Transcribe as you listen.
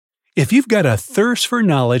If you've got a thirst for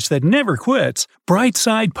knowledge that never quits,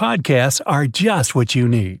 Brightside Podcasts are just what you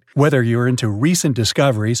need. Whether you're into recent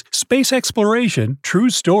discoveries, space exploration, true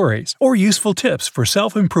stories, or useful tips for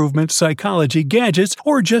self-improvement, psychology, gadgets,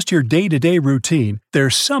 or just your day-to-day routine,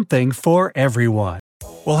 there's something for everyone.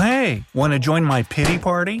 Well, hey, want to join my pity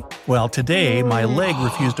party? Well, today my leg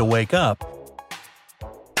refused to wake up,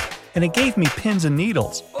 and it gave me pins and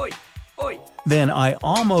needles. Oi, oi. Then I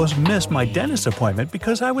almost missed my dentist appointment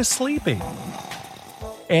because I was sleepy.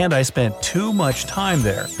 And I spent too much time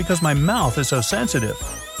there because my mouth is so sensitive.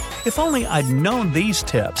 If only I'd known these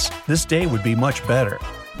tips, this day would be much better.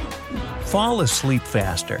 Fall asleep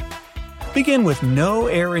faster. Begin with no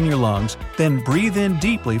air in your lungs, then breathe in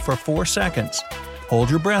deeply for 4 seconds.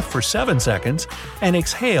 Hold your breath for 7 seconds, and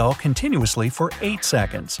exhale continuously for 8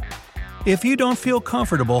 seconds. If you don't feel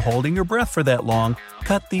comfortable holding your breath for that long,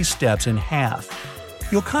 cut these steps in half.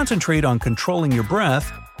 You'll concentrate on controlling your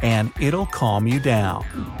breath, and it'll calm you down.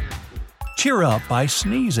 Cheer up by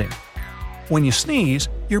sneezing. When you sneeze,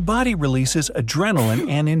 your body releases adrenaline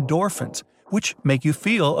and endorphins, which make you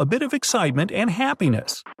feel a bit of excitement and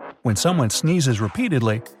happiness. When someone sneezes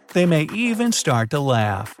repeatedly, they may even start to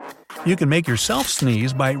laugh. You can make yourself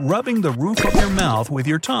sneeze by rubbing the roof of your mouth with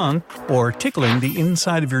your tongue or tickling the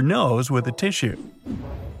inside of your nose with a tissue.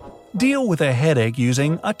 Deal with a headache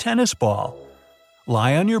using a tennis ball.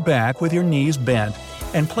 Lie on your back with your knees bent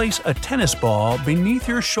and place a tennis ball beneath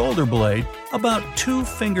your shoulder blade about 2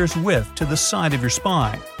 fingers width to the side of your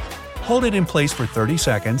spine. Hold it in place for 30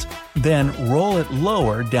 seconds, then roll it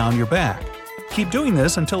lower down your back. Keep doing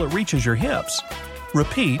this until it reaches your hips.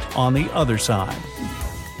 Repeat on the other side.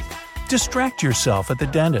 Distract yourself at the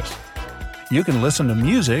dentist. You can listen to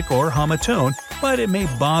music or hum a tune, but it may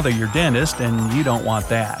bother your dentist and you don't want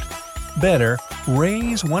that. Better,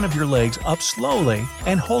 raise one of your legs up slowly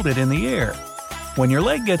and hold it in the air. When your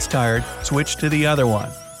leg gets tired, switch to the other one.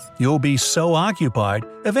 You'll be so occupied,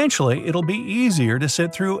 eventually it'll be easier to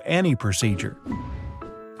sit through any procedure.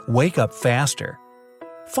 Wake up faster.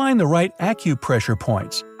 Find the right acupressure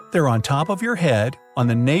points. They're on top of your head, on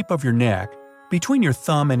the nape of your neck, between your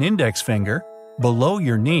thumb and index finger, below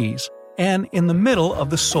your knees, and in the middle of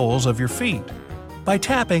the soles of your feet. By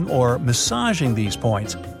tapping or massaging these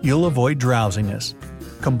points, you'll avoid drowsiness.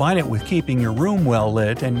 Combine it with keeping your room well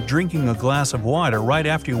lit and drinking a glass of water right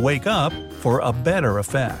after you wake up for a better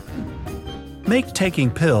effect. Make taking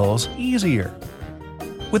pills easier.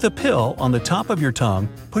 With a pill on the top of your tongue,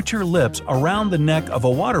 put your lips around the neck of a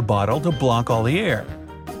water bottle to block all the air.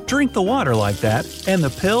 Drink the water like that, and the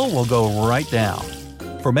pill will go right down.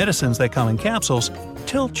 For medicines that come in capsules,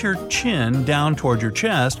 tilt your chin down toward your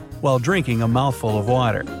chest while drinking a mouthful of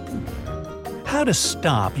water. How to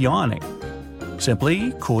stop yawning?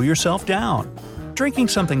 Simply cool yourself down. Drinking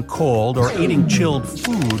something cold or eating chilled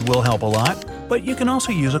food will help a lot, but you can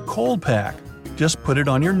also use a cold pack. Just put it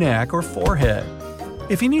on your neck or forehead.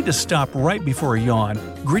 If you need to stop right before a yawn,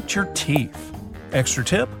 grit your teeth. Extra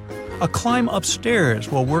tip? A climb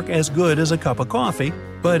upstairs will work as good as a cup of coffee,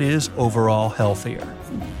 but is overall healthier.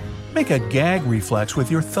 Make a gag reflex with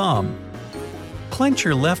your thumb. Clench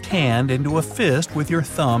your left hand into a fist with your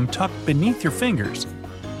thumb tucked beneath your fingers.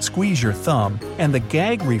 Squeeze your thumb, and the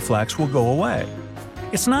gag reflex will go away.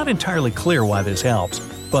 It's not entirely clear why this helps,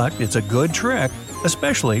 but it's a good trick,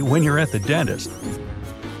 especially when you're at the dentist.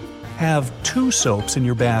 Have 2 soaps in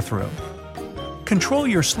your bathroom. Control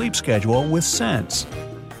your sleep schedule with scents.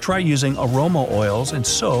 Try using aroma oils and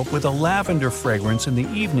soap with a lavender fragrance in the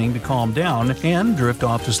evening to calm down and drift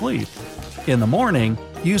off to sleep. In the morning,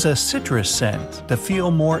 use a citrus scent to feel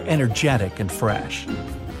more energetic and fresh.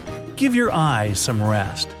 Give your eyes some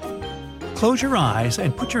rest. Close your eyes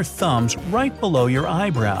and put your thumbs right below your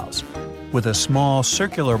eyebrows. With a small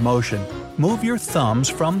circular motion, move your thumbs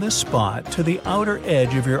from this spot to the outer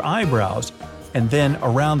edge of your eyebrows and then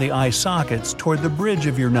around the eye sockets toward the bridge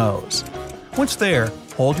of your nose. Once there,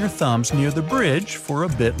 hold your thumbs near the bridge for a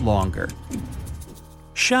bit longer.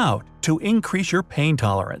 Shout to increase your pain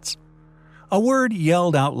tolerance. A word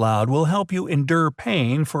yelled out loud will help you endure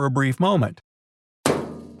pain for a brief moment.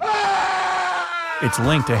 It's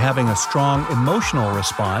linked to having a strong emotional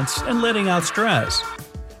response and letting out stress.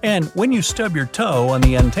 And when you stub your toe on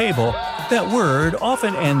the end table, that word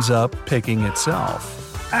often ends up picking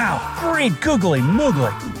itself. Ow! Great googly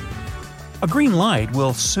moogly! A green light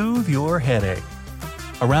will soothe your headache.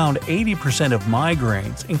 Around 80% of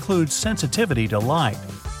migraines include sensitivity to light.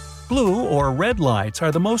 Blue or red lights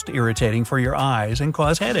are the most irritating for your eyes and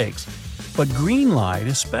cause headaches. But green light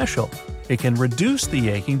is special. It can reduce the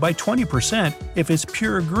aching by 20% if it's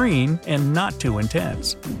pure green and not too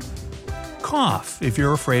intense. Cough if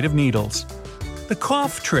you're afraid of needles. The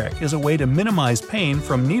cough trick is a way to minimize pain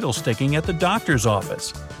from needle sticking at the doctor's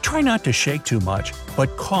office. Try not to shake too much,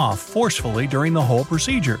 but cough forcefully during the whole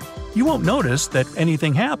procedure. You won't notice that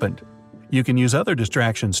anything happened. You can use other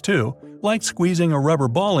distractions too, like squeezing a rubber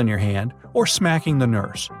ball in your hand or smacking the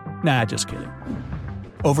nurse. Nah, just kidding.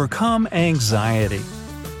 Overcome anxiety.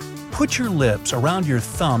 Put your lips around your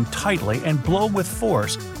thumb tightly and blow with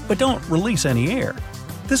force, but don't release any air.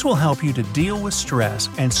 This will help you to deal with stress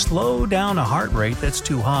and slow down a heart rate that's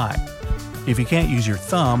too high. If you can't use your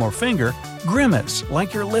thumb or finger, grimace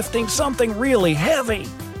like you're lifting something really heavy.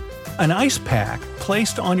 An ice pack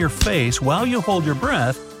placed on your face while you hold your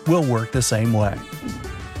breath will work the same way.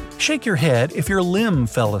 Shake your head if your limb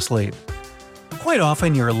fell asleep. Quite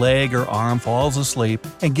often your leg or arm falls asleep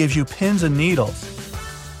and gives you pins and needles.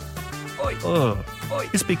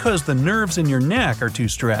 It's because the nerves in your neck are too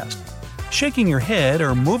stressed. Shaking your head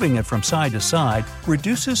or moving it from side to side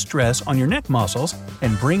reduces stress on your neck muscles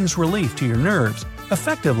and brings relief to your nerves,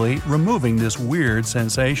 effectively removing this weird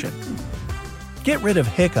sensation. Get rid of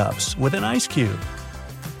hiccups with an ice cube.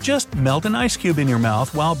 Just melt an ice cube in your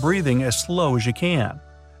mouth while breathing as slow as you can.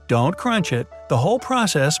 Don't crunch it, the whole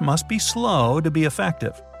process must be slow to be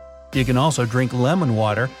effective. You can also drink lemon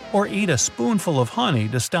water or eat a spoonful of honey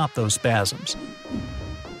to stop those spasms.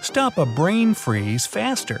 Stop a brain freeze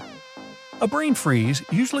faster. A brain freeze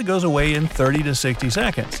usually goes away in 30 to 60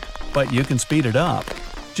 seconds, but you can speed it up.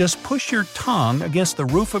 Just push your tongue against the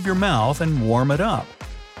roof of your mouth and warm it up.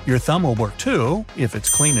 Your thumb will work too, if it's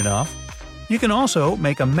clean enough. You can also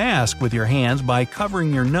make a mask with your hands by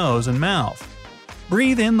covering your nose and mouth.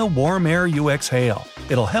 Breathe in the warm air you exhale.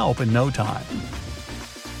 It'll help in no time.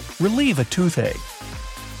 Relieve a toothache.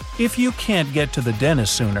 If you can't get to the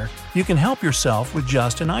dentist sooner, you can help yourself with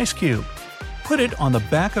just an ice cube. Put it on the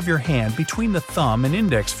back of your hand between the thumb and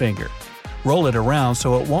index finger. Roll it around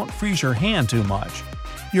so it won't freeze your hand too much.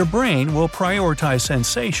 Your brain will prioritize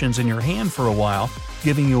sensations in your hand for a while,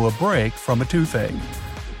 giving you a break from a toothache.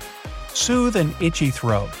 Soothe an itchy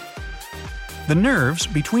throat. The nerves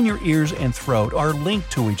between your ears and throat are linked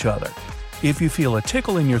to each other. If you feel a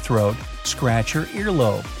tickle in your throat, scratch your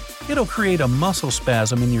earlobe. It'll create a muscle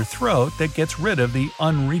spasm in your throat that gets rid of the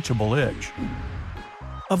unreachable itch.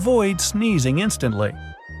 Avoid sneezing instantly.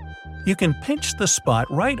 You can pinch the spot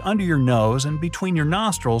right under your nose and between your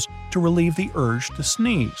nostrils to relieve the urge to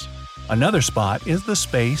sneeze. Another spot is the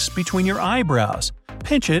space between your eyebrows.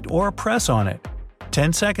 Pinch it or press on it.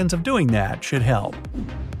 10 seconds of doing that should help.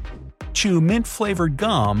 Chew mint-flavored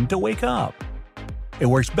gum to wake up. It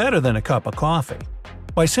works better than a cup of coffee.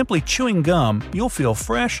 By simply chewing gum, you'll feel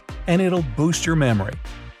fresh and it'll boost your memory.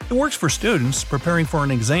 It works for students preparing for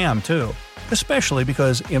an exam too, especially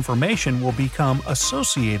because information will become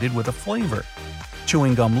associated with a flavor.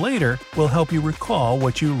 Chewing gum later will help you recall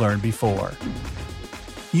what you learned before.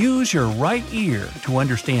 Use your right ear to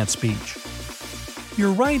understand speech.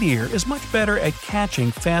 Your right ear is much better at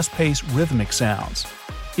catching fast-paced rhythmic sounds.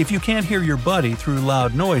 If you can't hear your buddy through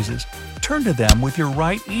loud noises, turn to them with your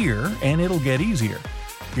right ear and it'll get easier.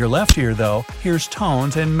 Your left ear, though, hears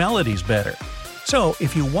tones and melodies better. So,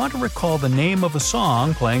 if you want to recall the name of a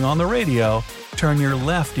song playing on the radio, turn your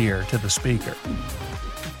left ear to the speaker.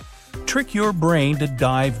 Trick your brain to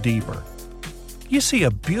dive deeper. You see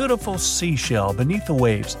a beautiful seashell beneath the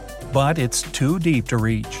waves, but it's too deep to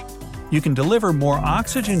reach. You can deliver more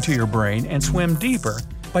oxygen to your brain and swim deeper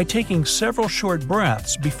by taking several short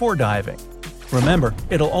breaths before diving. Remember,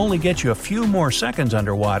 it'll only get you a few more seconds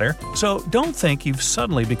underwater, so don't think you've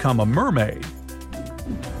suddenly become a mermaid.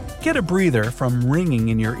 Get a breather from ringing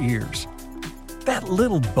in your ears. That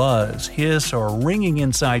little buzz, hiss, or ringing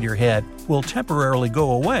inside your head will temporarily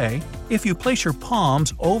go away if you place your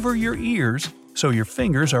palms over your ears so your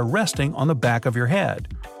fingers are resting on the back of your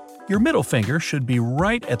head. Your middle finger should be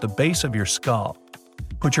right at the base of your skull.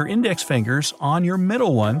 Put your index fingers on your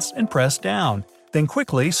middle ones and press down, then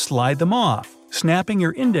quickly slide them off, snapping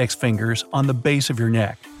your index fingers on the base of your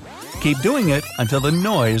neck. Keep doing it until the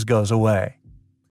noise goes away.